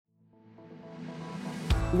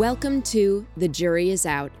Welcome to The Jury is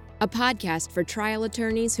Out, a podcast for trial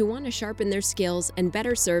attorneys who want to sharpen their skills and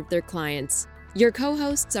better serve their clients. Your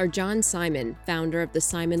co-hosts are John Simon, founder of the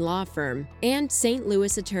Simon Law Firm, and St.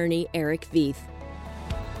 Louis attorney Eric Veith.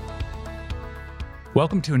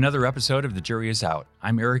 Welcome to another episode of The Jury is Out.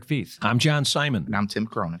 I'm Eric Veith. I'm John Simon. And I'm Tim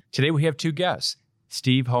Cronin. Today we have two guests.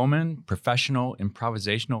 Steve Homan, professional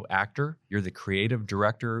improvisational actor. You're the creative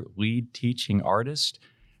director, lead teaching artist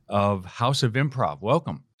of House of Improv.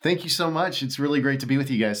 Welcome. Thank you so much. It's really great to be with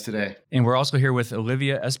you guys today. And we're also here with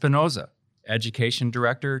Olivia Espinoza, education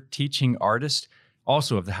director, teaching artist,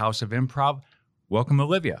 also of the House of Improv. Welcome,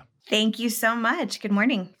 Olivia. Thank you so much. Good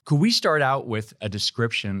morning. Could we start out with a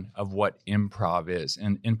description of what improv is?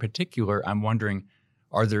 And in particular, I'm wondering,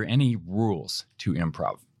 are there any rules to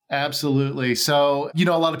improv? Absolutely. So, a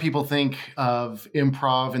lot of people think of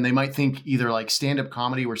improv and they might think either like stand-up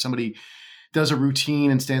comedy where somebody does a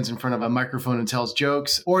routine and stands in front of a microphone and tells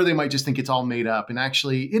jokes, or they might just think it's all made up. And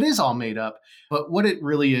actually, it is all made up. But what it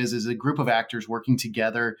really is a group of actors working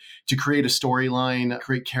together to create a storyline,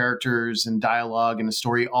 create characters and dialogue and a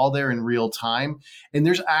story all there in real time. And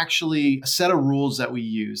there's actually a set of rules that we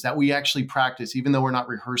use, that we actually practice, even though we're not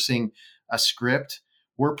rehearsing a script.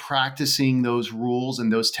 We're practicing those rules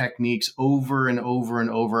and those techniques over and over and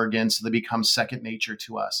over again so they become second nature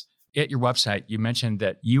to us. At your website, you mentioned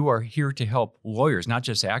that you are here to help lawyers, not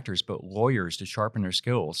just actors, but lawyers to sharpen their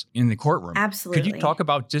skills in the courtroom. Absolutely. Could you talk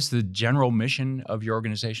about just the general mission of your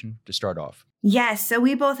organization to start off? Yes. So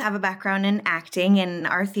we both have a background in acting and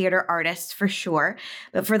are theater artists for sure.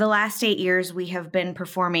 But for the last 8 years, we have been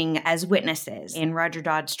performing as witnesses in Roger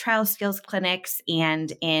Dodd's trial skills clinics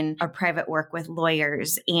and in our private work with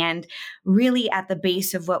lawyers. And really at the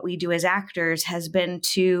base of what we do as actors has been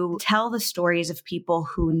to tell the stories of people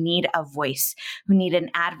who need a voice, who need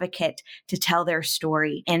an advocate to tell their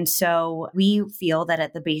story. And so we feel that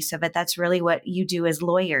at the base of it, that's really what you do as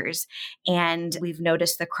lawyers. And we've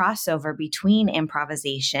noticed the crossover between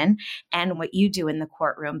improvisation and what you do in the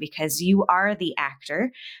courtroom, because you are the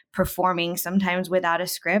actor performing sometimes without a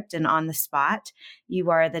script and on the spot. You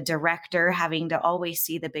are the director having to always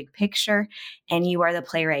see the big picture, and you are the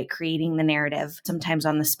playwright creating the narrative sometimes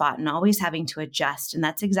on the spot and always having to adjust. And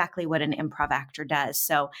that's exactly what an improv actor does.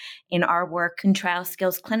 So in our work in trial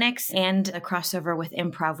skills clinics and a crossover with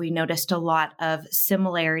improv, we noticed a lot of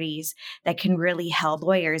similarities that can really help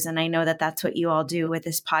lawyers. And I know that that's what you all do with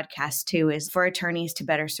this podcast too, is for attorneys to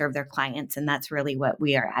better serve their clients. And that's really what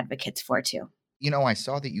we are advocates for too. I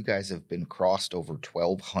saw that you guys have been crossed over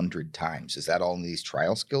 1,200 times. Is that all in these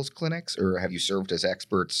trial skills clinics, or have you served as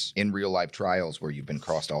experts in real life trials where you've been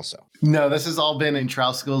crossed also? No, this has all been in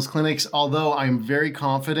trial skills clinics, although I'm very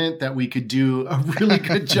confident that we could do a really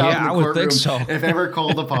good job in the courtroom think so. if ever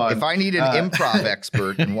called upon. If I need an improv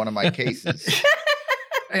expert in one of my cases.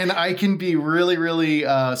 And I can be really, really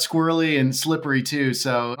squirrely and slippery too.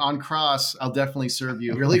 So on cross, I'll definitely serve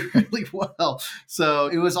you really, really well. So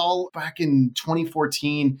it was all back in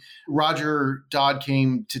 2014. Roger Dodd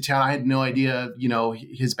came to town. I had no idea,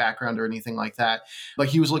 his background or anything like that. But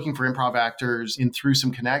he was looking for improv actors, and through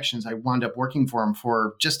some connections, I wound up working for him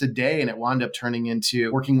for just a day. And it wound up turning into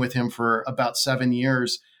working with him for about 7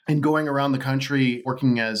 years. And going around the country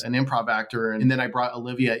working as an improv actor. And then I brought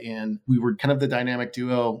Olivia in. We were kind of the dynamic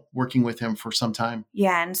duo working with him for some time.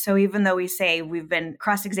 Yeah. And so even though we say we've been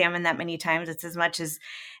cross-examined that many times, it's as much as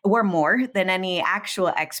or more than any actual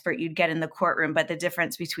expert you'd get in the courtroom. But the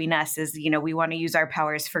difference between us is, we want to use our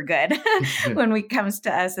powers for good. When it comes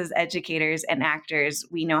to us as educators and actors,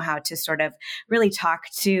 we know how to sort of really talk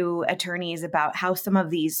to attorneys about how some of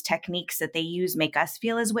these techniques that they use make us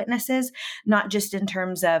feel as witnesses, not just in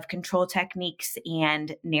terms of control techniques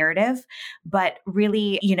and narrative, but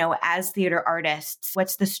really, as theater artists,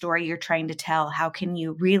 what's the story you're trying to tell? How can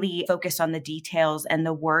you really focus on the details and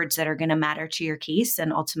the words that are going to matter to your case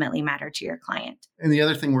and ultimately matter to your client? And the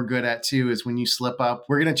other thing we're good at too is when you slip up,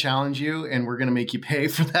 we're going to challenge you and we're going to make you pay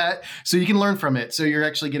for that so you can learn from it. So you're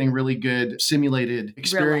actually getting really good simulated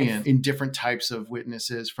experience in different types of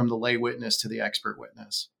witnesses, from the lay witness to the expert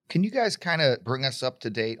witness. Can you guys kind of bring us up to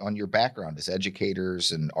date on your background as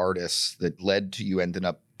educators and artists that led to you ending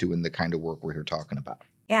up doing the kind of work we're here talking about?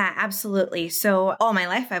 Yeah, absolutely. So all my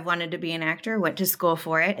life, I've wanted to be an actor, went to school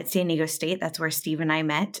for it at San Diego State. That's where Steve and I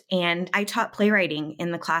met. And I taught playwriting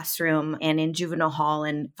in the classroom and in juvenile hall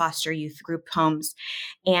and foster youth group homes.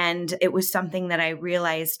 And it was something that I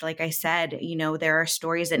realized, like I said, there are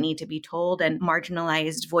stories that need to be told and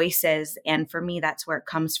marginalized voices. And for me, that's where it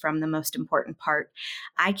comes from, the most important part.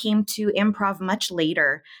 I came to improv much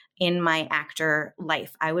later in my actor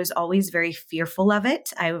life. I was always very fearful of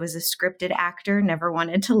it. I was a scripted actor, never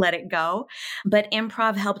wanted to let it go. But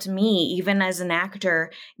improv helped me, even as an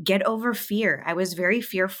actor, get over fear. I was very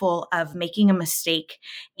fearful of making a mistake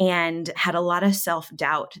and had a lot of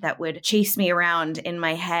self-doubt that would chase me around in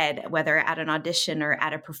my head, whether at an audition or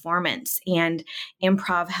at a performance. And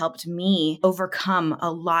improv helped me overcome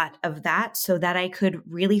a lot of that so that I could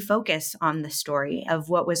really focus on the story of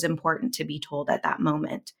what was important to be told at that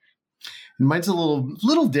moment. And mine's a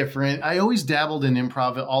little different. I always dabbled in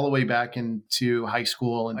improv all the way back into high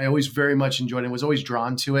school, and I always very much enjoyed it, was always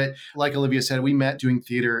drawn to it. Like Olivia said, we met doing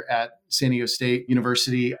theater at San Diego State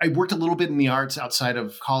University. I worked a little bit in the arts outside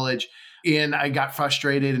of college, and I got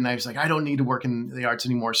frustrated, and I was like, I don't need to work in the arts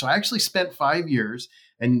anymore. So I actually spent 5 years,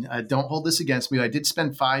 and don't hold this against me, I did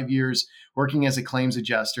spend 5 years working as a claims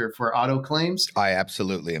adjuster for auto claims. I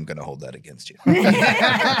absolutely am going to hold that against you.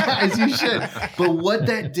 As you should. But what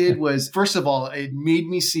that did was, first of all, it made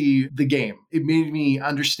me see the game. It made me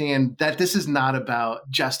understand that this is not about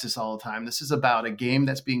justice all the time. This is about a game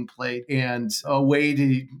that's being played and a way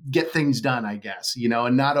to get things done, I guess,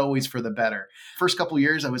 and not always for the better. First couple of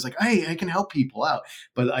years, I was like, hey, I can help people out.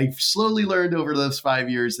 But I slowly learned over those 5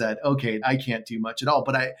 years that, okay, I can't do much at all.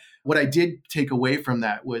 But what I did take away from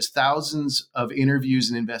that was thousands of interviews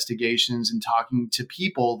and investigations and talking to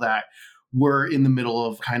people that were in the middle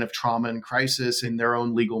of kind of trauma and crisis in their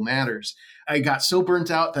own legal matters. I got so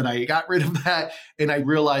burnt out that I got rid of that, and I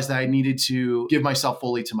realized that I needed to give myself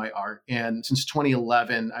fully to my art. And since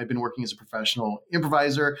 2011, I've been working as a professional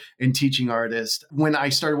improviser and teaching artist. When I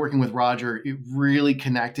started working with Roger, it really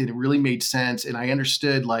connected. It really made sense. And I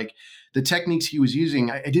understood like the techniques he was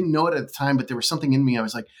using. I didn't know it at the time, but there was something in me. I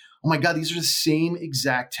was like, oh my God, these are the same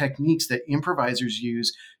exact techniques that improvisers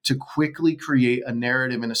use to quickly create a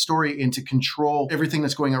narrative and a story and to control everything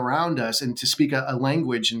that's going around us and to speak a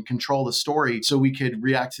language and control the story so we could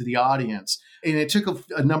react to the audience. And it took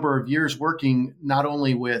a number of years working not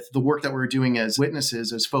only with the work that we were doing as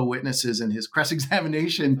witnesses, as faux witnesses in his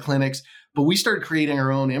cross-examination clinics, but we started creating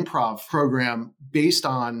our own improv program based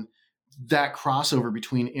on that crossover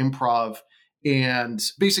between improv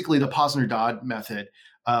and basically the Posner-Dodd method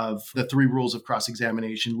of the 3 rules of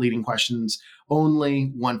cross-examination, leading questions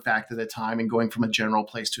only one fact at a time and going from a general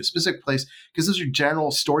place to a specific place, because those are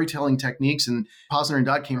general storytelling techniques. And Posner and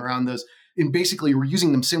Dodd came around those and basically we're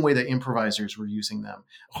using them the same way that improvisers were using them.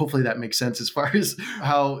 Hopefully that makes sense as far as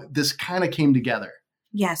how this kind of came together.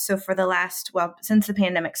 Yeah. So for since the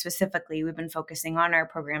pandemic specifically, we've been focusing on our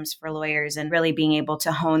programs for lawyers and really being able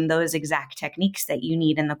to hone those exact techniques that you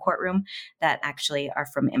need in the courtroom that actually are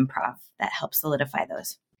from improv that help solidify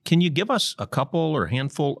those. Can you give us a couple or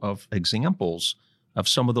handful of examples of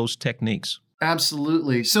some of those techniques?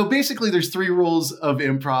 Absolutely. So basically there's 3 rules of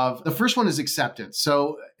improv. The first one is acceptance.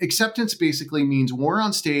 So acceptance basically means when we're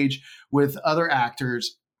on stage with other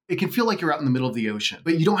actors, it can feel like you're out in the middle of the ocean,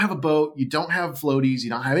 but you don't have a boat, you don't have floaties, you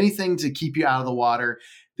don't have anything to keep you out of the water.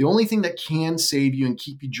 The only thing that can save you and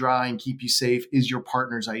keep you dry and keep you safe is your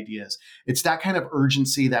partner's ideas. It's that kind of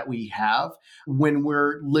urgency that we have when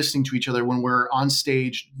we're listening to each other, when we're on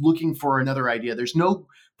stage looking for another idea. There's no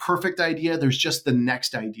perfect idea. There's just the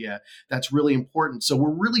next idea that's really important. So we're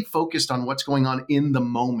really focused on what's going on in the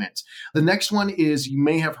moment. The next one is, you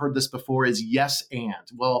may have heard this before, is yes and.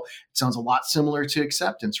 Well, it sounds a lot similar to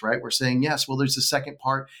acceptance, right? We're saying yes. Well, there's the second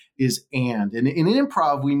part is and. And in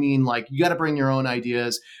improv, we mean like you got to bring your own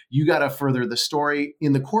ideas. You got to further the story.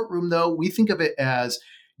 In the courtroom, though, we think of it as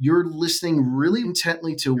you're listening really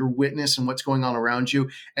intently to your witness and what's going on around you.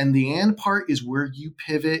 And the and part is where you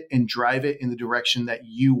pivot and drive it in the direction that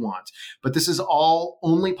you want. But this is all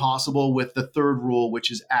only possible with the third rule, which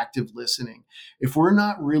is active listening. If we're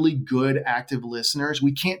not really good active listeners,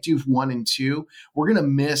 we can't do 1 and 2. We're going to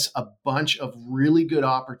miss a bunch of really good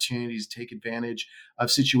opportunities to take advantage of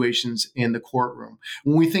situations in the courtroom.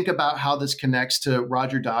 When we think about how this connects to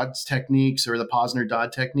Roger Dodd's techniques or the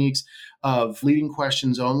Posner-Dodd techniques of leading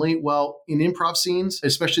questions only, well, in improv scenes,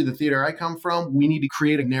 especially the theater I come from, we need to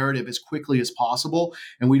create a narrative as quickly as possible,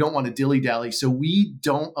 and we don't want to dilly-dally. So we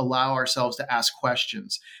don't allow ourselves to ask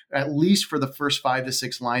questions, at least for the first 5 to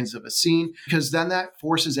 6 lines of a scene, because then that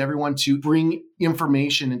forces everyone to bring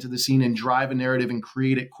information into the scene and drive a narrative and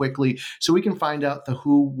create it quickly so we can find out the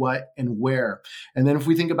who, what, and where. And then if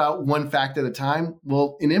we think about one fact at a time,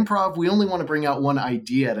 well, in improv, we only want to bring out one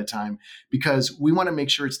idea at a time because we want to make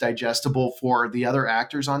sure it's digestible for the other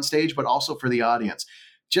actors on stage, but also for the audience.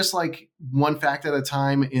 just like one fact at a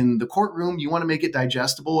time in the courtroom, you want to make it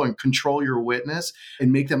digestible and control your witness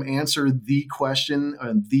and make them answer the question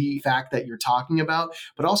and the fact that you're talking about.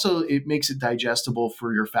 But also it makes it digestible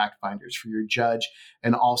for your fact finders, for your judge,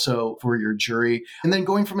 and also for your jury. And then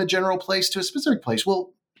going from a general place to a specific place.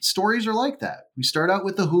 Well, stories are like that. We start out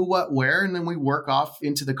with the who, what, where, and then we work off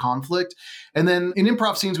into the conflict. And then in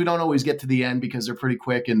improv scenes, we don't always get to the end because they're pretty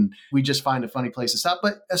quick and we just find a funny place to stop.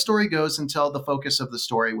 But a story goes until the focus of the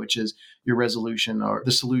story, which is your resolution or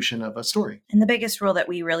the solution of a story. And the biggest rule that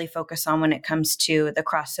we really focus on when it comes to the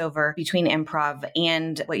crossover between improv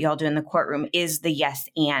and what y'all do in the courtroom is the yes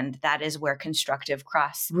and. That is where constructive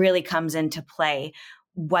cross really comes into play.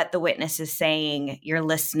 What the witness is saying, you're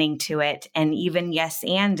listening to it, and even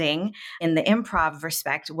yes-anding in the improv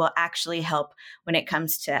respect will actually help when it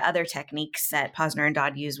comes to other techniques that Posner and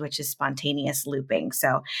Dodd use, which is spontaneous looping.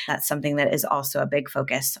 So that's something that is also a big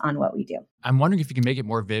focus on what we do. I'm wondering if you can make it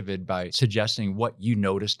more vivid by suggesting what you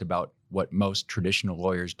noticed about what most traditional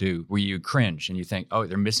lawyers do, where you cringe and you think, oh,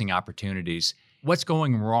 they're missing opportunities. What's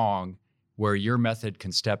going wrong where your method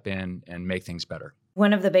can step in and make things better?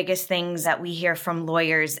 One of the biggest things that we hear from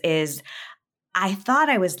lawyers is, I thought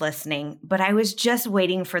I was listening, but I was just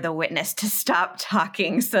waiting for the witness to stop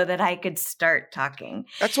talking so that I could start talking.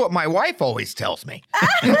 That's what my wife always tells me.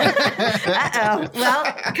 Uh-oh. Well,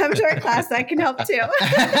 come to our class. That can help too.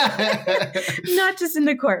 Not just in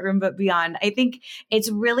the courtroom, but beyond. I think it's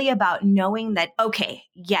really about knowing that, okay,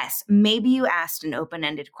 yes, maybe you asked an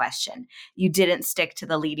open-ended question. You didn't stick to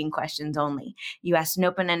the leading questions only. You asked an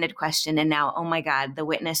open-ended question and now, oh my God, the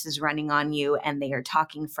witness is running on you and they are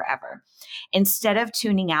talking forever. Instead of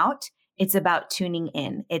tuning out, it's about tuning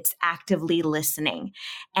in. It's actively listening.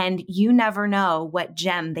 And you never know what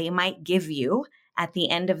gem they might give you at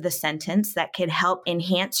the end of the sentence that could help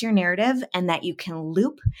enhance your narrative and that you can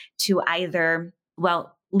loop to either,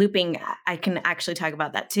 well, looping, I can actually talk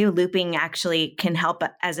about that too. Looping actually can help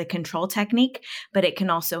as a control technique, but it can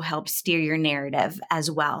also help steer your narrative as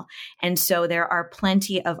well. And so there are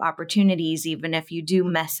plenty of opportunities, even if you do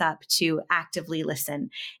mess up, to actively listen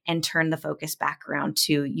and turn the focus back around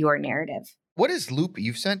to your narrative. What is looping?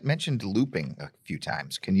 You've mentioned looping a few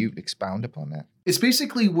times. Can you expound upon that? It's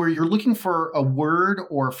basically where you're looking for a word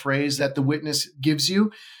or a phrase that the witness gives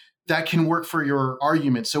you that can work for your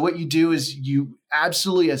argument. So what you do is you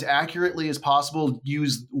absolutely, as accurately as possible,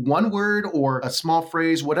 use one word or a small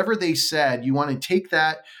phrase, whatever they said. You want to take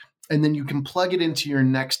that and then you can plug it into your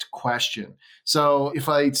next question. So if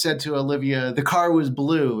I said to Olivia, the car was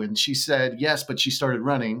blue, and she said, yes, but she started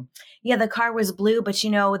running. Yeah, the car was blue, but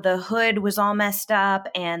the hood was all messed up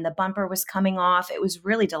and the bumper was coming off. It was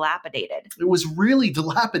really dilapidated. It was really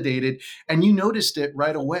dilapidated, and you noticed it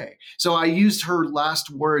right away. So I used her last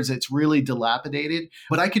words, it's really dilapidated,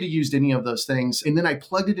 but I could have used any of those things. And then I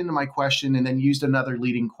plugged it into my question and then used another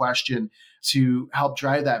leading question to help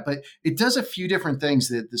drive that. But it does a few different things,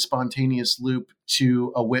 the spontaneous loop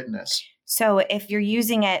to a witness. So if you're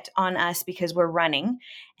using it on us because we're running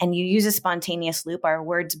and you use a spontaneous loop, our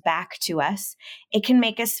words back to us, it can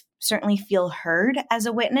make us certainly feel heard as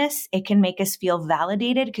a witness. It can make us feel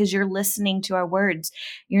validated because you're listening to our words.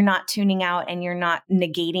 You're not tuning out and you're not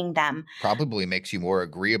negating them. Probably makes you more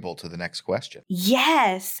agreeable to the next question.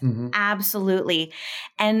 Yes, absolutely.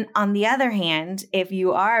 And on the other hand, if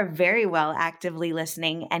you are very well actively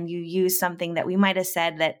listening and you use something that we might have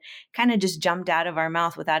said that kind of just jumped out of our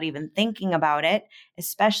mouth without even thinking about it,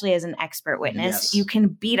 especially as an expert witness, you can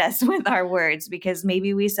beat us with our words because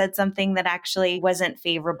maybe we said something that actually wasn't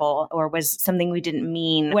favorable or was something we didn't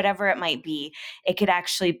mean, whatever it might be. It could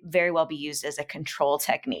actually very well be used as a control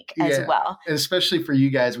technique as well. And especially for you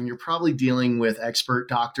guys, when you're probably dealing with expert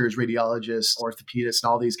doctors, radiologists, orthopedists, and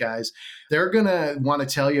all these guys, they're going to want to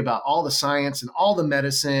tell you about all the science and all the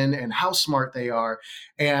medicine and how smart they are.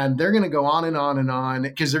 And they're going to go on and on and on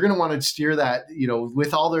because they're going to want to steer that,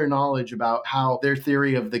 with all their knowledge about how their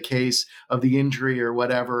theory of the case of the injury or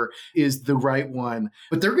whatever is the right one.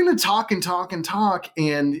 But they're going to talk and talk and talk,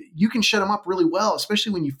 and you can shut them up really well,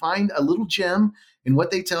 especially when you find a little gem in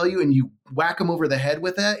what they tell you and you whack them over the head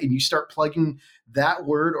with that and you start plugging that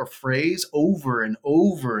word or phrase over and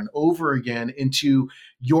over and over again into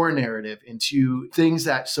your narrative, into things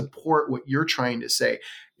that support what you're trying to say.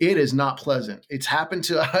 it is not pleasant. It's happened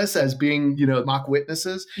to us as being, mock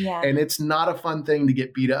witnesses. Yeah. And it's not a fun thing to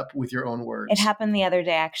get beat up with your own words. It happened the other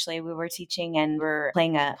day, actually. We were teaching and we're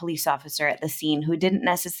playing a police officer at the scene who didn't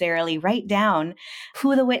necessarily write down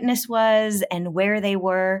who the witness was and where they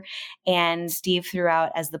were. And Steve threw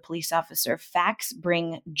out as the police officer, "Facts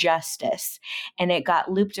bring justice." And it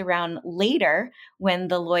got looped around later when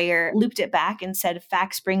the lawyer looped it back and said,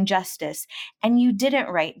 "Facts bring justice." And you didn't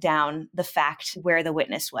write down the fact where the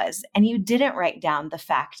witness was. And you didn't write down the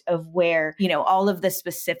fact of where, all of the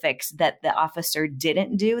specifics that the officer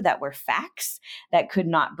didn't do that were facts that could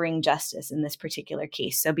not bring justice in this particular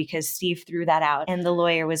case. So because Steve threw that out and the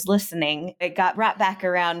lawyer was listening, it got brought back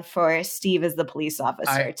around for Steve as the police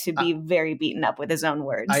officer to be very beaten up with his own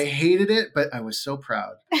words. I hated it, but I was so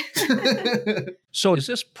proud. So is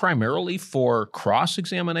this primarily for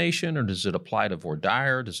cross-examination, or does it apply to voir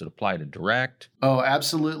dire? Does it apply to direct? Oh,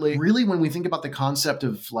 absolutely. Really, when we think about the concept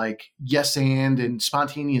of like yes and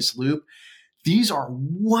spontaneous loop, these are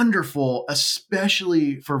wonderful,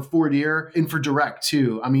 especially for voir dire and for direct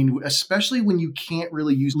too. I mean, especially when you can't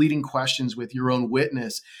really use leading questions with your own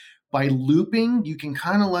witness. By looping, you can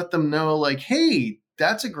kind of let them know like, hey,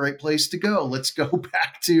 that's a great place to go. Let's go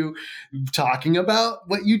back to talking about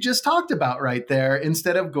what you just talked about right there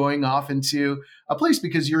instead of going off into a place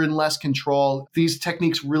because you're in less control. These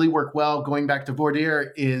techniques really work well. Going back to voir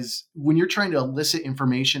dire is when you're trying to elicit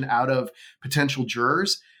information out of potential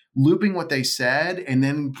jurors, looping what they said and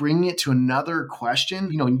then bringing it to another question,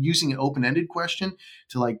 using an open-ended question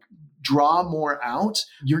to like draw more out,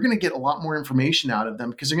 you're going to get a lot more information out of them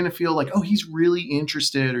because they're going to feel like, oh, he's really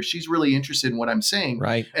interested or she's really interested in what I'm saying.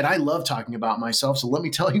 Right. And I love talking about myself, so let me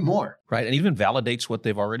tell you more. Right. And even validates what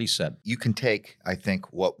they've already said. You can take, I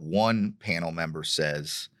think, what one panel member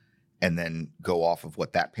says and then go off of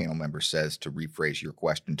what that panel member says to rephrase your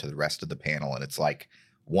question to the rest of the panel. And it's like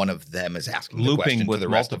one of them is asking the question to the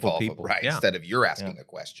rest of all people, right? Yeah. Instead of you're asking a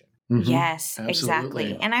question. Mm-hmm. Yes, Absolutely.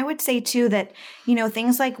 exactly. And I would say too that,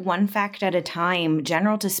 things like one fact at a time,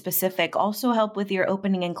 general to specific, also help with your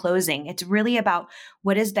opening and closing. It's really about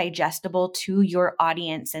what is digestible to your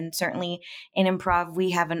audience. And certainly in improv,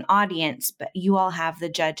 we have an audience, but you all have the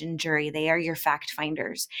judge and jury. They are your fact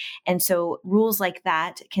finders. And so rules like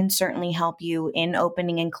that can certainly help you in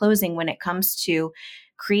opening and closing when it comes to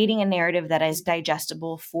creating a narrative that is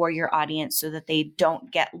digestible for your audience so that they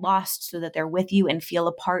don't get lost, so that they're with you and feel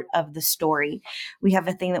a part of the story. We have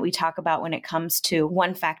a thing that we talk about when it comes to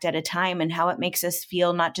one fact at a time and how it makes us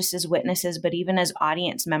feel not just as witnesses, but even as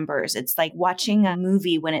audience members. It's like watching a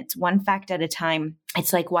movie when it's one fact at a time.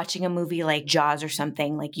 It's like watching a movie like Jaws or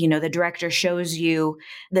something. Like, the director shows you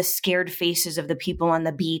the scared faces of the people on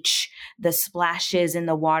the beach, the splashes in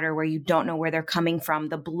the water where you don't know where they're coming from,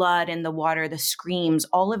 the blood in the water, the screams.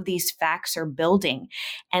 All of these facts are building.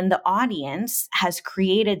 And the audience has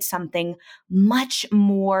created something much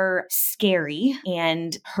more scary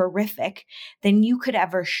and horrific than you could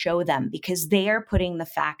ever show them because they are putting the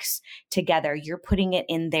facts together. You're putting it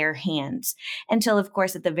in their hands. Until, of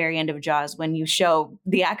course, at the very end of Jaws, when you show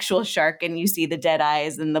the actual shark and you see the dead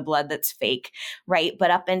eyes and the blood that's fake, right?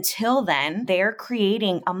 But up until then, they're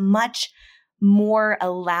creating a much more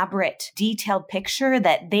elaborate, detailed picture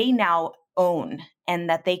that they now own and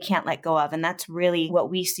that they can't let go of. And that's really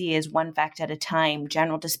what we see as one fact at a time,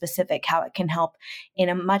 general to specific, how it can help in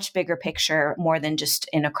a much bigger picture more than just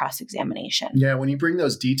in a cross-examination. Yeah, when you bring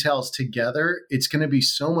those details together, it's going to be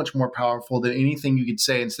so much more powerful than anything you could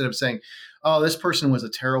say instead of saying, oh, this person was a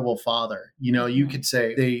terrible father. You could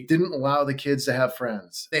say they didn't allow the kids to have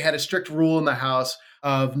friends. They had a strict rule in the house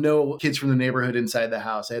of no kids from the neighborhood inside the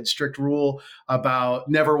house. They had strict rule about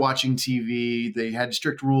never watching TV. They had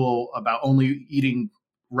strict rule about only eating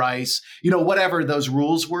rice, whatever those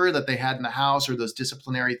rules were that they had in the house or those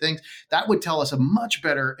disciplinary things. That would tell us a much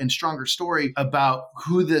better and stronger story about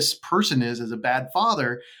who this person is as a bad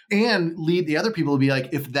father and lead the other people to be like,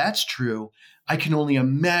 if that's true, I can only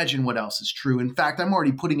imagine what else is true. In fact, I'm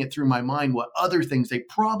already putting it through my mind what other things they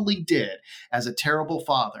probably did as a terrible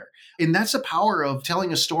father. And that's the power of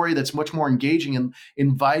telling a story that's much more engaging and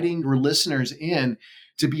inviting your listeners in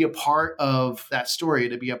to be a part of that story,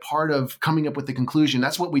 to be a part of coming up with the conclusion.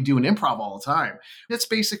 That's what we do in improv all the time. That's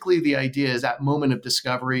basically the idea, is that moment of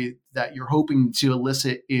discovery that you're hoping to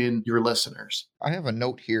elicit in your listeners. I have a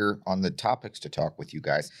note here on the topics to talk with you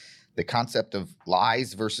guys. The concept of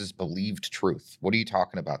lies versus believed truth. What are you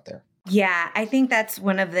talking about there? Yeah, I think that's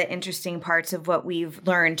one of the interesting parts of what we've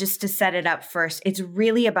learned. Just to set it up first, it's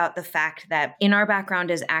really about the fact that in our background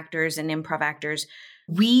as actors and improv actors,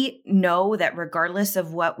 we know that regardless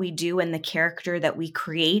of what we do and the character that we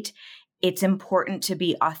create, it's important to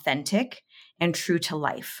be authentic and true to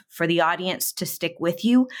life for the audience to stick with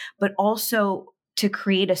you, but also to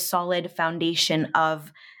create a solid foundation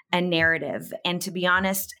of a narrative. And to be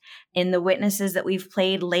honest, in the witnesses that we've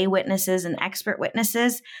played, lay witnesses and expert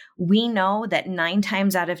witnesses, we know that 9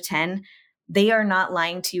 times out of 10, they are not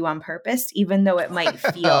lying to you on purpose, even though it might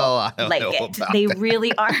feel like it. They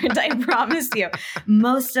really aren't, I promise you.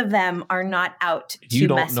 Most of them are not out to mess with you. You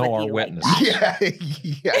don't know our witness. Yeah,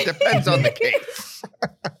 it depends on the case.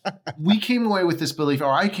 We came away with this belief,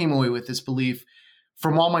 or I came away with this belief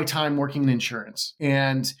from all my time working in insurance.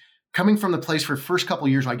 And coming from the place for the first couple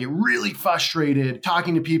of years, I get really frustrated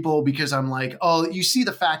talking to people because I'm like, oh, you see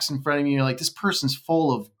the facts in front of you. You're like, this person's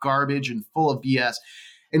full of garbage and full of BS.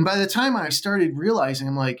 And by the time I started realizing,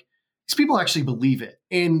 I'm like, these people actually believe it.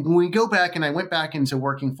 And when we go back, and I went back into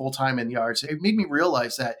working full time in the arts, it made me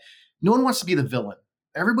realize that no one wants to be the villain.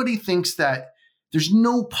 Everybody thinks that there's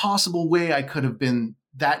no possible way I could have been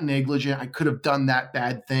that negligent. I could have done that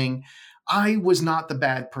bad thing. I was not the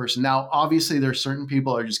bad person. Now, obviously, there are certain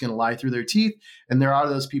people are just going to lie through their teeth, and there are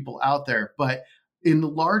those people out there. But in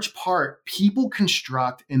large part, people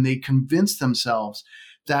construct and they convince themselves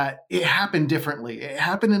that it happened differently. It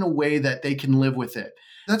happened in a way that they can live with it.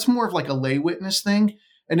 That's more of like a lay witness thing.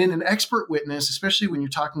 And in an expert witness, especially when you're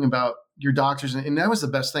talking about your doctors, and that was the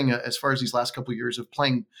best thing as far as these last couple of years of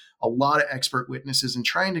playing a lot of expert witnesses and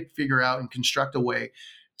trying to figure out and construct a way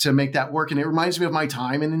to make that work. And it reminds me of my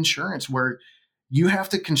time in insurance, where you have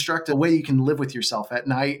to construct a way you can live with yourself at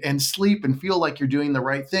night and sleep and feel like you're doing the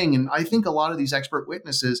right thing. And I think a lot of these expert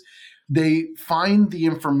witnesses, they find the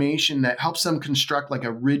information that helps them construct like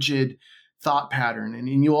a rigid thought pattern.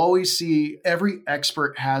 And you always see every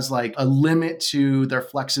expert has like a limit to their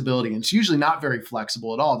flexibility. And it's usually not very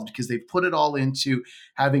flexible at all because they've put it all into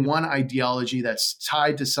having one ideology that's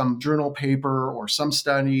tied to some journal paper or some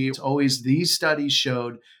study. It's always these studies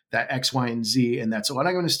showed that X, Y, and Z, and that's what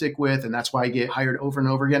I'm going to stick with. And that's why I get hired over and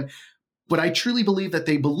over again. But I truly believe that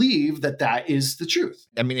they believe that that is the truth.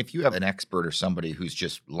 I mean, if you have an expert or somebody who's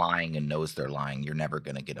just lying and knows they're lying, you're never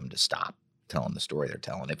going to get them to stop telling the story they're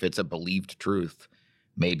telling. If it's a believed truth,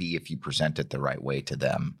 maybe if you present it the right way to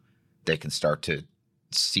them, they can start to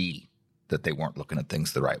see that they weren't looking at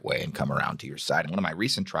things the right way and come around to your side. And one of my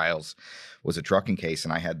recent trials was a trucking case,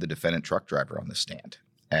 and I had the defendant truck driver on the stand.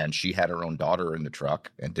 And she had her own daughter in the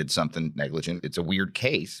truck and did something negligent. It's a weird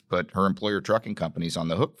case, but her employer trucking company's on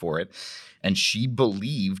the hook for it. And she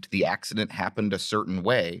believed the accident happened a certain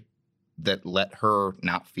way that let her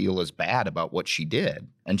not feel as bad about what she did.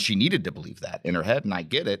 And she needed to believe that in her head, and I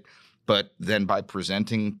get it. But then by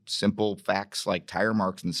presenting simple facts like tire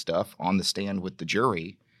marks and stuff on the stand with the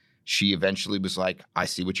jury, she eventually was like, I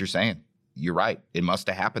see what you're saying. You're right. It must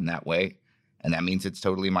have happened that way. And that means it's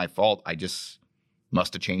totally my fault. I just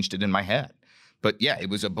must have changed it in my head. But yeah, it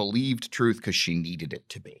was a believed truth because she needed it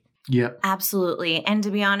to be. Yep. Absolutely. And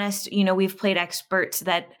to be honest, we've played experts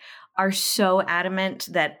that are so adamant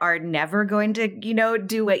that are never going to,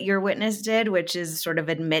 do what your witness did, which is sort of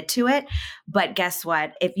admit to it. But guess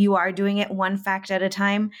what? If you are doing it one fact at a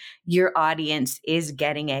time, your audience is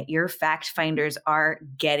getting it. Your fact finders are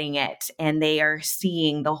getting it, and they are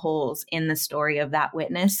seeing the holes in the story of that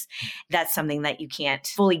witness. That's something that you can't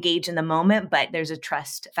fully gauge in the moment, but there's a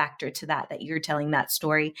trust factor to that you're telling that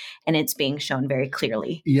story and it's being shown very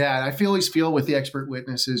clearly. Yeah. I always feel with the expert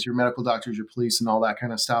witnesses, your medical doctors, your police, and all that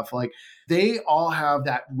kind of stuff, like they all have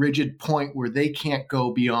that rigid point where they can't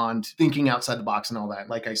go beyond thinking outside the box and all that,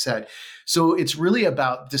 like I said. So it's really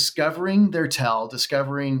about discovering their tell,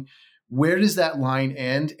 discovering where does that line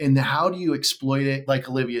end and how do you exploit it, like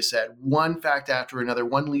Olivia said, one fact after another,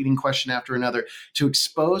 one leading question after another, to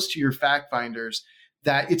expose to your fact finders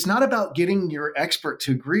that it's not about getting your expert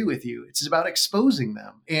to agree with you. It's about exposing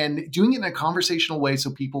them and doing it in a conversational way so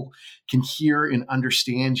people can hear and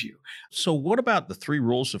understand you. So what about the 3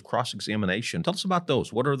 rules of cross-examination? Tell us about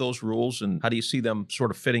those. What are those rules and how do you see them sort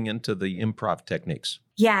of fitting into the improv techniques?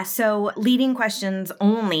 Yeah, so leading questions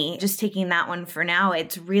only, just taking that one for now,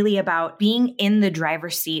 it's really about being in the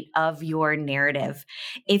driver's seat of your narrative.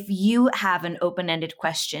 If you have an open-ended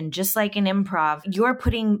question, just like in improv, you're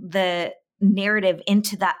putting the narrative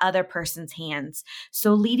into that other person's hands.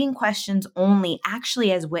 So leading questions only,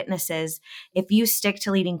 actually as witnesses, if you stick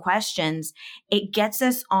to leading questions, it gets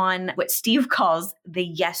us on what Steve calls the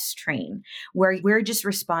yes train, where we're just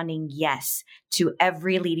responding yes to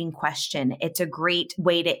every leading question. It's a great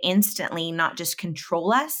way to instantly not just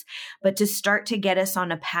control us, but to start to get us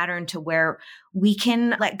on a pattern to where we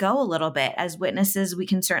can let go a little bit. As witnesses, we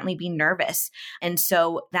can certainly be nervous. And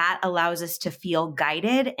so that allows us to feel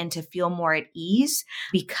guided and to feel more at ease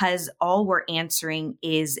because all we're answering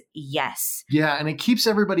is yes. Yeah. And it keeps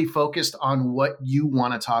everybody focused on what you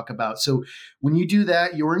want to talk about. So when you do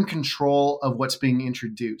that, you're in control of what's being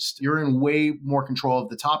introduced. You're in way more control of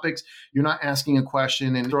the topics. You're not asking a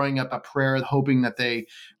question and throwing up a prayer, hoping that they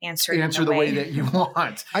answer the way that you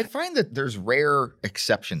want. I find that there's rare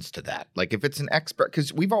exceptions to that. Like if it's an expert,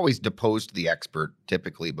 because we've always deposed the expert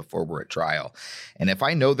typically before we're at trial. And if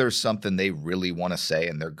I know there's something they really want to say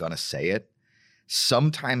and they're going to say it,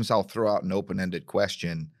 sometimes I'll throw out an open-ended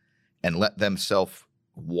question and let them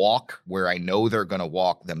walk where I know they're going to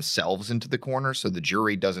walk themselves into the corner so the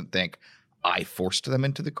jury doesn't think I forced them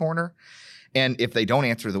into the corner. And if they don't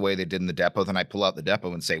answer the way they did in the depo, then I pull out the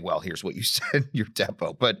depo and say, well, here's what you said in your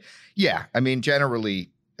depo. But yeah, I mean,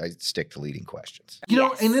 generally, I stick to leading questions. You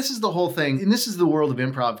know, and this is the whole thing. And this is the world of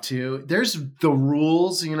improv too. There's the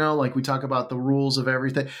rules, like we talk about the rules of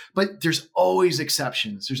everything, but there's always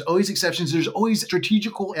exceptions. There's always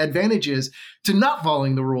strategical advantages to not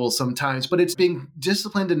following the rules sometimes, but it's being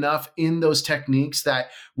disciplined enough in those techniques that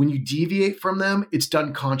when you deviate from them, it's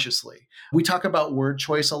done consciously. We talk about word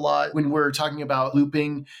choice a lot when we're talking about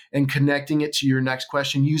looping and connecting it to your next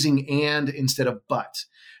question using and instead of but.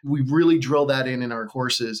 We really drill that in our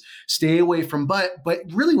courses. Stay away from but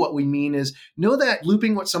really what we mean is know that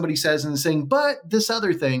looping what somebody says and saying, but this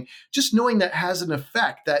other thing, just knowing that has an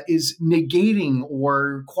effect that is negating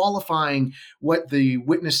or qualifying what the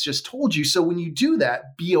witness just told you. So when you do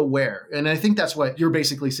that, be aware. And I think that's what you're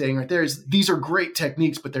basically saying right there is these are great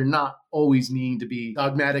techniques, but they're not always needing to be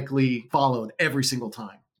dogmatically followed every single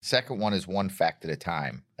time. Second one is one fact at a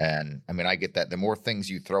time. And I mean, I get that. The more things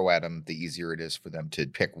you throw at them, the easier it is for them to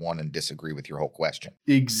pick one and disagree with your whole question.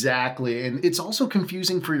 Exactly. And it's also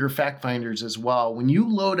confusing for your fact finders as well. When you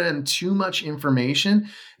load in too much information,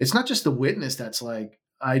 it's not just the witness that's like,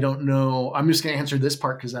 I don't know. I'm just going to answer this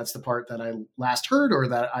part because that's the part that I last heard or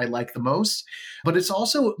that I like the most. But it's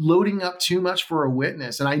also loading up too much for a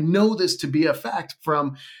witness. And I know this to be a fact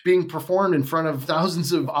from being performed in front of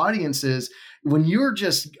thousands of audiences. When you're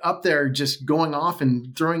just up there just going off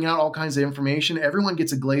and throwing out all kinds of information, everyone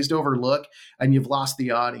gets a glazed over look and you've lost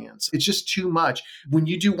the audience. It's just too much. When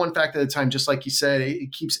you do one fact at a time, just like you said,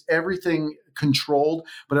 it keeps everything controlled,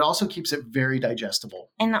 but it also keeps it very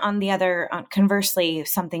digestible. And on the other, conversely,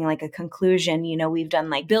 something like a conclusion, we've done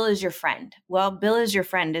like Bill is your friend. Well, Bill is your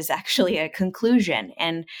friend is actually a conclusion.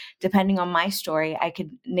 And depending on my story, I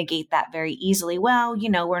could negate that very easily. Well,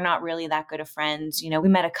 we're not really that good of friends. We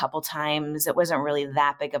met a couple times. It wasn't really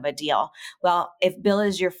that big of a deal. Well, if Bill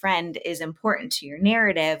is your friend is important to your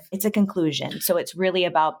narrative, it's a conclusion. So it's really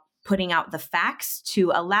about putting out the facts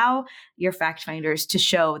to allow your fact finders to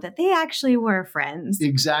show that they actually were friends.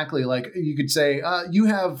 Exactly. Like you could say, you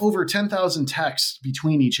have over 10,000 texts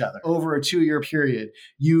between each other over a 2-year period.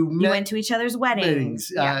 You went to each other's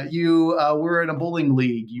weddings. Yeah. You were in a bowling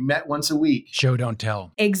league. You met once a week. Show, don't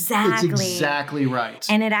tell. Exactly. It's exactly right.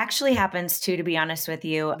 And it actually happens too, to be honest with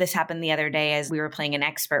you. This happened the other day as we were playing an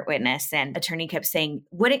expert witness and attorney kept saying,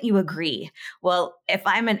 wouldn't you agree? Well, if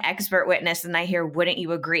I'm an expert witness and I hear, wouldn't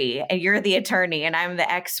you agree? And you're the attorney and I'm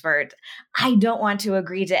the expert, I don't want to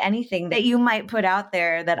agree to anything that you might put out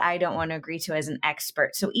there that I don't want to agree to as an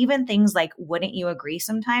expert. So even things like, wouldn't you agree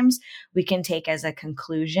sometimes we can take as a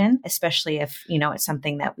conclusion, especially if, it's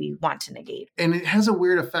something that we want to negate. And it has a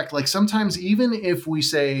weird effect. Like sometimes even if we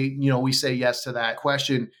say, we say yes to that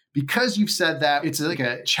question, because you've said that, it's like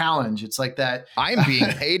a challenge. It's like that. I'm being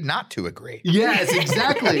paid not to agree. Yes,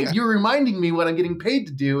 exactly. You're reminding me what I'm getting paid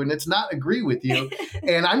to do, and it's not agree with you.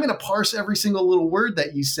 And I'm going to parse every single little word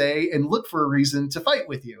that you say and look for a reason to fight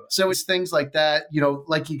with you. So it's things like that.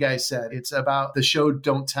 Like you guys said, it's about the show,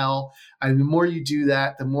 don't tell. And the more you do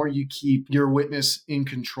that, the more you keep your witness in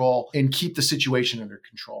control and keep the situation under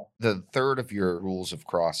control. The third of your rules of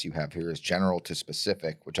cross you have here is general to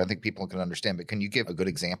specific, which I think people can understand. But can you give a good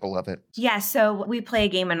example of it? Yeah. So we play a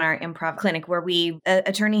game in our improv clinic where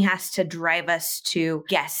attorney has to drive us to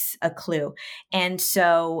guess a clue. And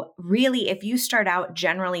so really, if you start out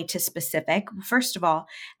generally to specific, first of all,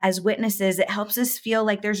 as witnesses, it helps us feel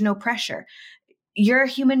like there's no pressure. you're a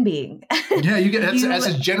human being. Yeah, you get that's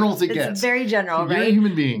as general as it gets. It's very general, right? You're a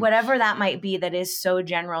human being. Whatever that might be that is so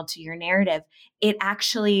general to your narrative, it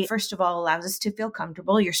actually, first of all, allows us to feel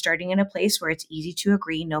comfortable. You're starting in a place where it's easy to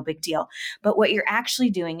agree, no big deal. But what you're actually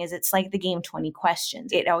doing is it's like the game 20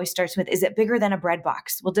 questions. It always starts with, is it bigger than a bread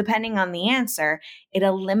box? Well, depending on the answer, it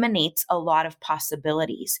eliminates a lot of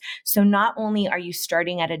possibilities. So not only are you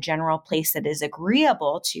starting at a general place that is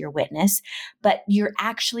agreeable to your witness, but you're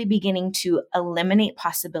actually beginning to eliminate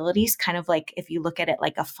possibilities, kind of like if you look at it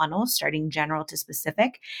like a funnel, starting general to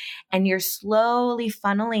specific, and you're slowly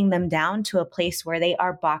funneling them down to a place where they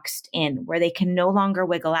are boxed in, where they can no longer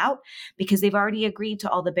wiggle out because they've already agreed to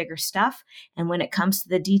all the bigger stuff. And when it comes to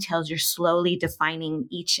the details, you're slowly defining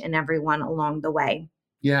each and every one along the way.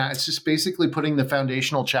 Yeah, it's just basically putting the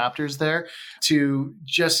foundational chapters there to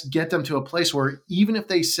just get them to a place where even if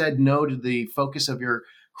they said no to the focus of your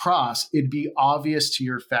cross, it'd be obvious to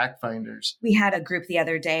your fact finders. We had a group the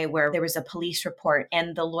other day where there was a police report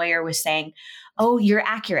and the lawyer was saying, oh, you're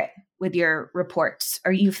accurate with your reports,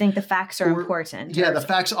 or you think the facts are important. Yeah, the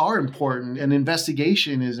facts are important, and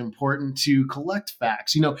investigation is important to collect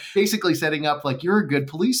facts. Basically setting up like you're a good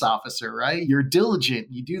police officer, right? You're diligent,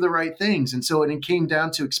 you do the right things. And so it came down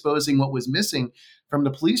to exposing what was missing from the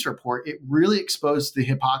police report. It really exposed the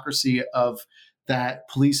hypocrisy of that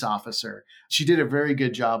police officer. She did a very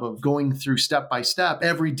good job of going through step by step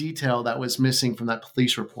every detail that was missing from that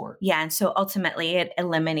police report. Yeah. And so ultimately it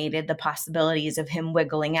eliminated the possibilities of him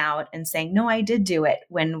wiggling out and saying, no, I did do it,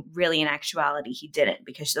 when really in actuality he didn't,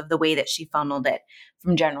 because of the way that she funneled it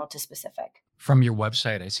from general to specific. From your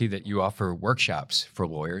website, I see that you offer workshops for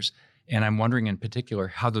lawyers. And I'm wondering in particular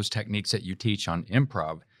how those techniques that you teach on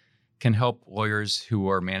improv can help lawyers who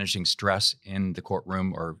are managing stress in the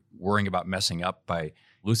courtroom or worrying about messing up by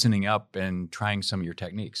loosening up and trying some of your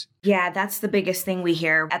techniques. Yeah, that's the biggest thing we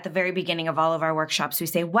hear at the very beginning of all of our workshops. We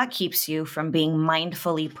say, what keeps you from being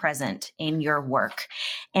mindfully present in your work?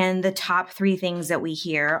 And the top 3 things that we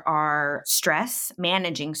hear are stress,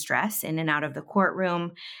 managing stress in and out of the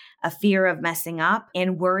courtroom, a fear of messing up,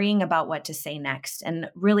 and worrying about what to say next.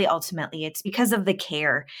 And really, ultimately, it's because of the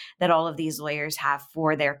care that all of these lawyers have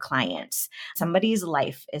for their clients. Somebody's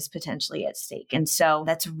life is potentially at stake. And so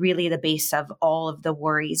that's really the base of all of the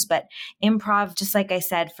worries. But improv, just like I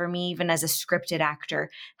said, for me, even as a scripted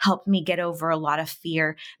actor, helped me get over a lot of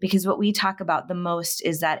fear, because what we talk about the most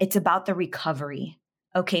is that it's about the recovery.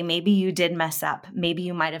 Okay, maybe you did mess up. Maybe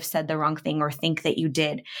you might have said the wrong thing or think that you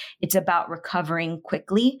did. It's about recovering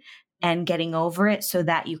quickly and getting over it so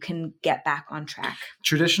that you can get back on track.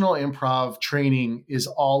 Traditional improv training is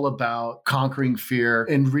all about conquering fear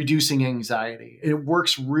and reducing anxiety. It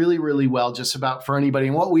works really, really well just about for anybody.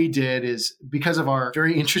 And what we did is, because of our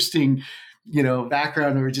very interesting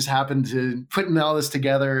background, we just happened to putting all this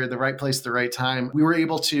together at the right place at the right time, we were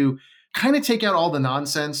able to kind of take out all the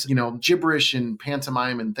nonsense, gibberish and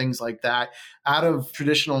pantomime and things like that out of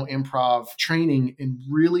traditional improv training and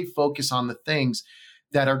really focus on the things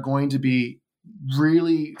that are going to be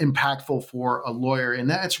really impactful for a lawyer. And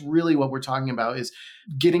that's really what we're talking about, is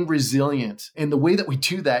getting resilient. And the way that we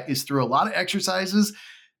do that is through a lot of exercises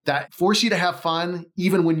that force you to have fun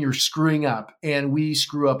even when you're screwing up. And we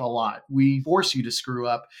screw up a lot. We force you to screw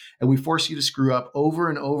up, and we force you to screw up over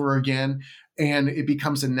and over again. And it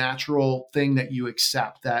becomes a natural thing that you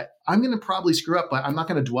accept, that I'm going to probably screw up, but I'm not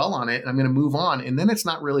going to dwell on it. I'm going to move on. And then it's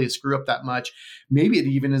not really a screw up that much. Maybe it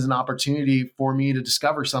even is an opportunity for me to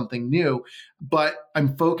discover something new, but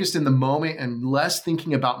I'm focused in the moment and less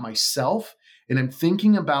thinking about myself. And I'm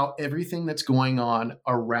thinking about everything that's going on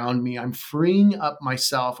around me. I'm freeing up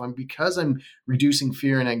myself. Because I'm reducing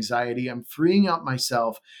fear and anxiety, I'm freeing up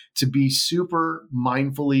myself to be super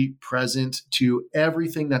mindfully present to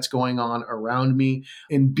everything that's going on around me,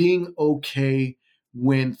 and being okay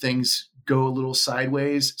when things go a little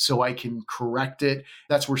sideways so I can correct it.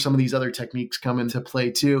 That's where some of these other techniques come into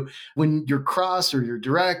play too. When you're cross or you're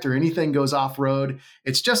direct or anything goes off-road,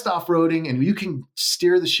 it's just off-roading, and you can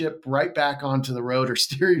steer the ship right back onto the road, or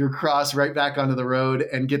steer your cross right back onto the road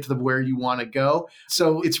and get to where you want to go.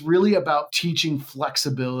 So it's really about teaching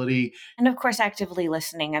flexibility. And of course, actively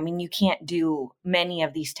listening. You can't do many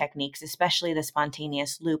of these techniques, especially the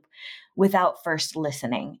spontaneous loop, without first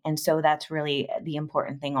listening. And so that's really the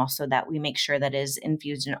important thing also that we make sure that is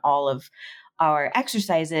infused in all of our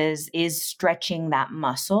exercises, is stretching that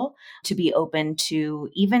muscle to be open to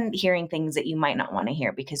even hearing things that you might not want to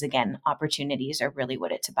hear, because again, opportunities are really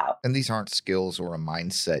what it's about. And these aren't skills or a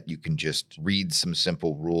mindset you can just read some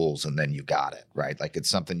simple rules and then you got it, right? Like, it's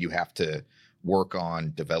something you have to work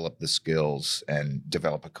on, develop the skills, and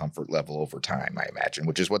develop a comfort level over time, I imagine,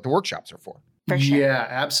 which is what the workshops are for. For sure. Yeah,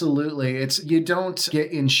 absolutely. You don't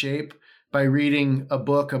get in shape by reading a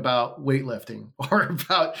book about weightlifting or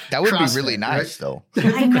about That would CrossFit, be really nice, right? though.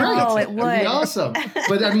 I know, it would. That'd be awesome.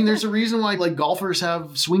 But I mean, there's a reason why like golfers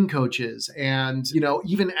have swing coaches, and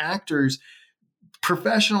even actors.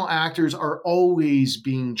 Professional actors are always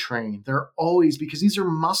being trained. They're always, because these are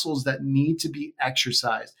muscles that need to be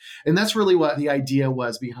exercised. And that's really what the idea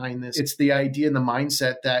was behind this. It's the idea and the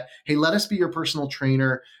mindset that, hey, let us be your personal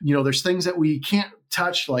trainer. There's things that we can't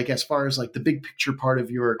touch, like as far as like the big picture part of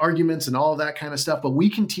your arguments and all of that kind of stuff, but we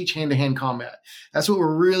can teach hand-to-hand combat. That's what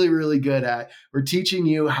we're really, really good at. We're teaching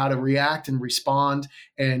you how to react and respond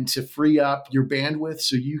and to free up your bandwidth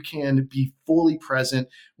so you can be fully present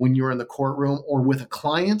when you're in the courtroom or with a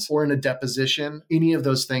client or in a deposition, any of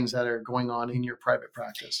those things that are going on in your private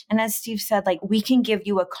practice. And as Steve said, like we can give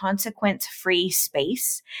you a consequence-free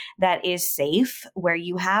space that is safe, where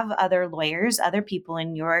you have other lawyers, other people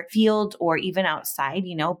in your field or even outside,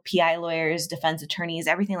 PI lawyers, defense attorneys,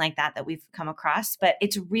 everything like that we've come across. But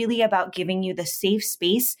it's really about giving you the safe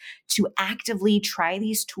space to actively try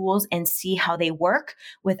these tools and see how they work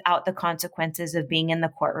without the consequences of being in the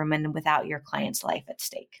courtroom and without your client's life at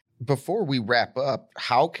stake. Before we wrap up,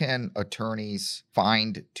 how can attorneys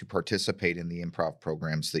find to participate in the improv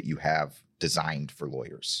programs that you have designed for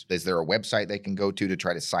lawyers? Is there a website they can go to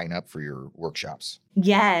try to sign up for your workshops?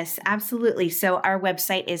 Yes, absolutely. So our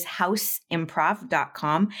website is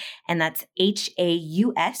houseimprov.com, and that's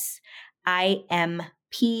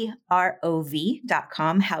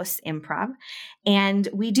HAUSIMPROV.com, House Improv. And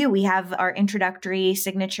we have our introductory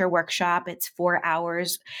signature workshop. It's 4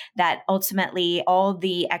 hours that ultimately all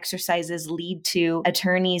the exercises lead to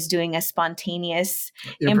attorneys doing a spontaneous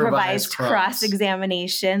improvised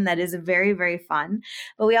cross-examination that is very, very fun.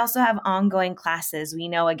 But we also have ongoing classes. We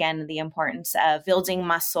know, again, the importance of building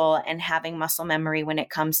muscle and having muscle memory when it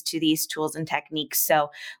comes to these tools and techniques. So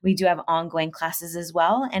we do have ongoing classes as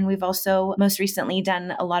well. And we've also most recently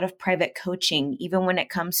done a lot of private coaching, even when it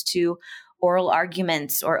comes to oral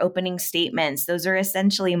arguments or opening statements. Those are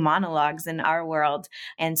essentially monologues in our world.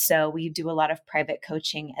 And so we do a lot of private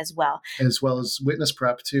coaching as well. As well as witness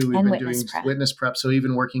prep too. We've been doing witness prep. So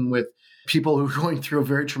even working with people who are going through a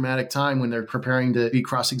very traumatic time when they're preparing to be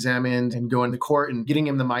cross-examined and go into court, and getting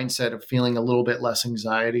them the mindset of feeling a little bit less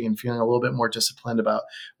anxiety and feeling a little bit more disciplined about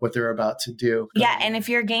what they're about to do. Yeah. And if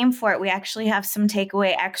you're game for it, we actually have some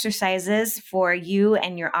takeaway exercises for you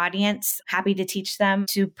and your audience. Happy to teach them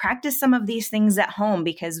to practice some of these things at home,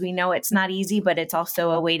 because we know it's not easy, but it's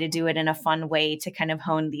also a way to do it in a fun way to kind of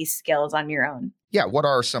hone these skills on your own. Yeah. What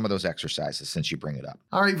are some of those exercises, since you bring it up?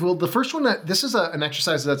 All right. Well, the first one, this is an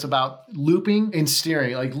exercise that's about looping and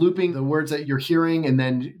steering, like looping the words that you're hearing and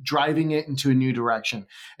then driving it into a new direction.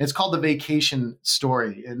 And it's called the vacation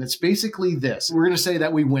story. And it's basically this. We're going to say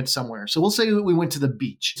that we went somewhere. So we'll say we went to the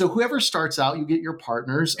beach. So whoever starts out, you get your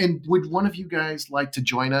partners. And would one of you guys like to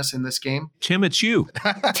join us in this game? Tim, it's you.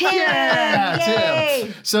 Tim! Yeah, Yay!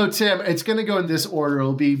 Tim. So Tim, it's going to go in this order.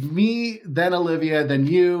 It'll be me, then Olivia, then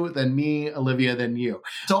you, then me, Olivia, than you.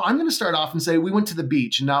 So I'm going to start off and say we went to the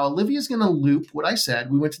beach. Now Olivia's going to loop what I said.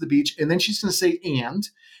 We went to the beach, and then she's going to say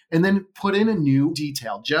and then put in a new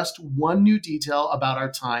detail, just one new detail about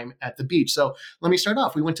our time at the beach. So let me start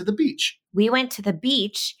off. We went to the beach. We went to the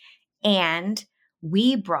beach and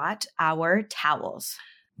we brought our towels.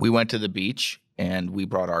 We went to the beach and we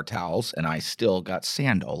brought our towels, and I still got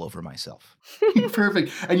sand all over myself.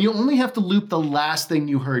 Perfect. And you only have to loop the last thing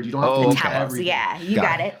you heard. You don't have to loop towels. everything. Yeah, you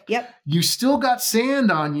got it. Yep. You still got sand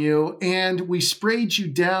on you, and we sprayed you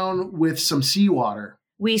down with some seawater.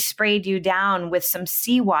 We sprayed you down with some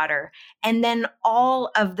seawater, and then all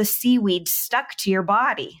of the seaweed stuck to your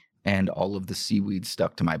body. And all of the seaweed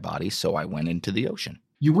stuck to my body, so I went into the ocean.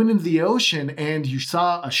 You went into the ocean and you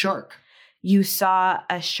saw a shark. You saw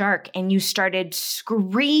a shark and you started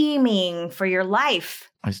screaming for your life.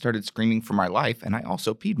 I started screaming for my life, and I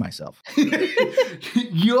also peed myself.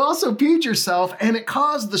 You also peed yourself, and it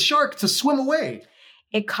caused the shark to swim away.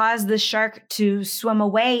 It caused the shark to swim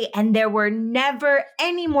away, and there were never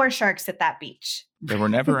any more sharks at that beach. There were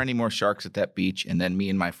never any more sharks at that beach, and then me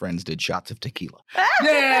and my friends did shots of tequila.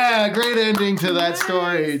 Yeah, great ending to that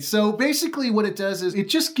story. So basically what it does is it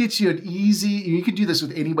just gets you an easy, you could do this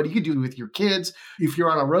with anybody. You could do it with your kids. If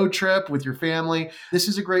you're on a road trip with your family, this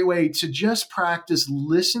is a great way to just practice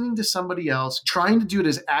listening to somebody else, trying to do it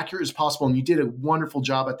as accurate as possible. And you did a wonderful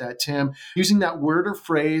job at that, Tim, using that word or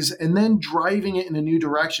phrase and then driving it in a new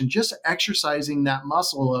direction, just exercising that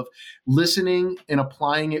muscle of listening and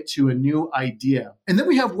applying it to a new idea. go. And then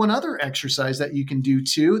we have one other exercise that you can do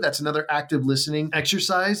too. That's another active listening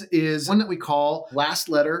exercise, is one that we call last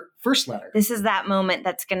letter, first letter. This is that moment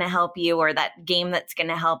that's going to help you, or that game that's going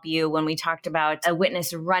to help you when we talked about a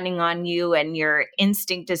witness running on you and your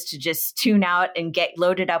instinct is to just tune out and get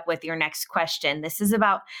loaded up with your next question. This is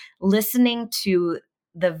about listening to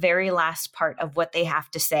the very last part of what they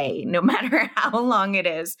have to say, no matter how long it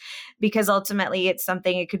is, because ultimately it's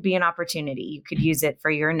something, it could be an opportunity. You could use it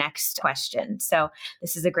for your next question. So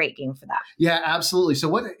this is a great game for that. Yeah, absolutely. So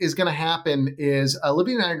what is going to happen is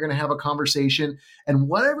Olivia and I are going to have a conversation, and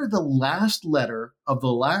whatever the last letter of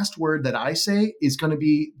the last word that I say is going to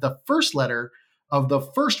be the first letter of the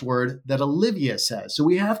first word that Olivia says. So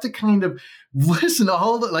we have to kind of listen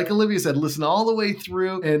like Olivia said, listen all the way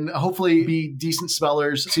through and hopefully be decent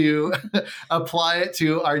spellers to apply it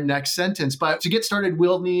to our next sentence. But to get started,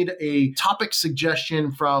 we'll need a topic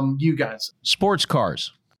suggestion from you guys. Sports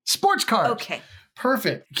cars. Sports cars. Okay.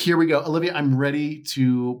 Perfect. Here we go. Olivia, I'm ready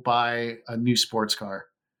to buy a new sports car.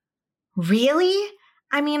 Really?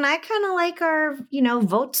 I mean, I kind of like our,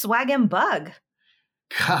 Volkswagen Bug.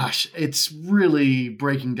 Gosh, it's really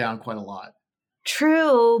breaking down quite a lot.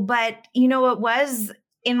 True, but it was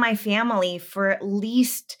in my family for at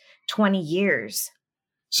least 20 years.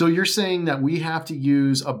 So you're saying that we have to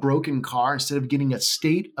use a broken car instead of getting a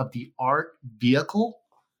state-of-the-art vehicle?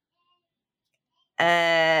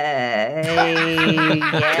 Yes.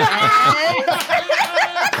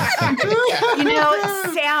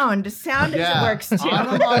 Sound works too.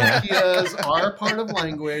 Onomatopoeias are part of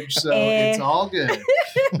language, so it's all good.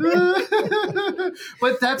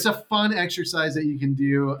 But that's a fun exercise that you can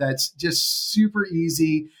do that's just super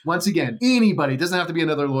easy. Once again, anybody, it doesn't have to be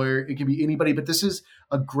another lawyer. It can be anybody, but this is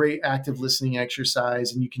a great active listening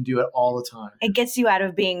exercise, and you can do it all the time. It gets you out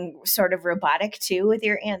of being sort of robotic too with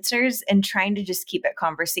your answers and trying to just keep it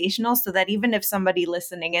conversational, so that even if somebody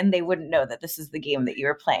listening in, they wouldn't know that this is the game that you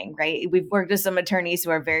were playing, right? We've worked with some attorneys who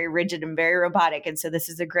are very rigid and very robotic. And so this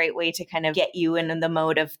is a great way to kind of get you in the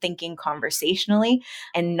mode of thinking conversationally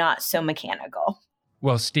and not so mechanical.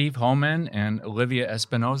 Well, Steve Homan and Olivia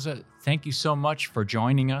Espinoza, thank you so much for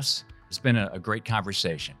joining us. It's been a great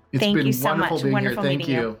conversation. Thank you so much. Wonderful meeting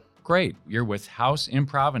you. Great. You're with House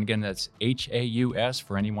Improv. And again, that's HAUS.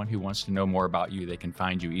 For anyone who wants to know more about you, they can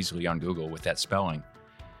find you easily on Google with that spelling.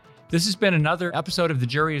 This has been another episode of The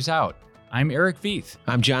Jury Is Out. I'm Eric Veith.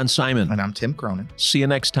 I'm John Simon. And I'm Tim Cronin. See you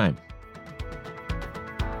next time.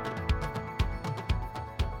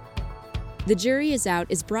 The Jury Is Out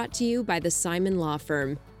is brought to you by the Simon Law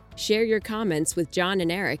Firm. Share your comments with John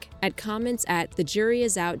and Eric at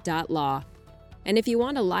comments@thejuryisout.law. And if you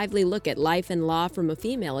want a lively look at life and law from a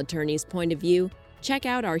female attorney's point of view, check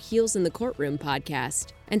out our Heels in the Courtroom podcast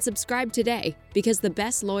and subscribe today, because the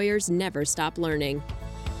best lawyers never stop learning.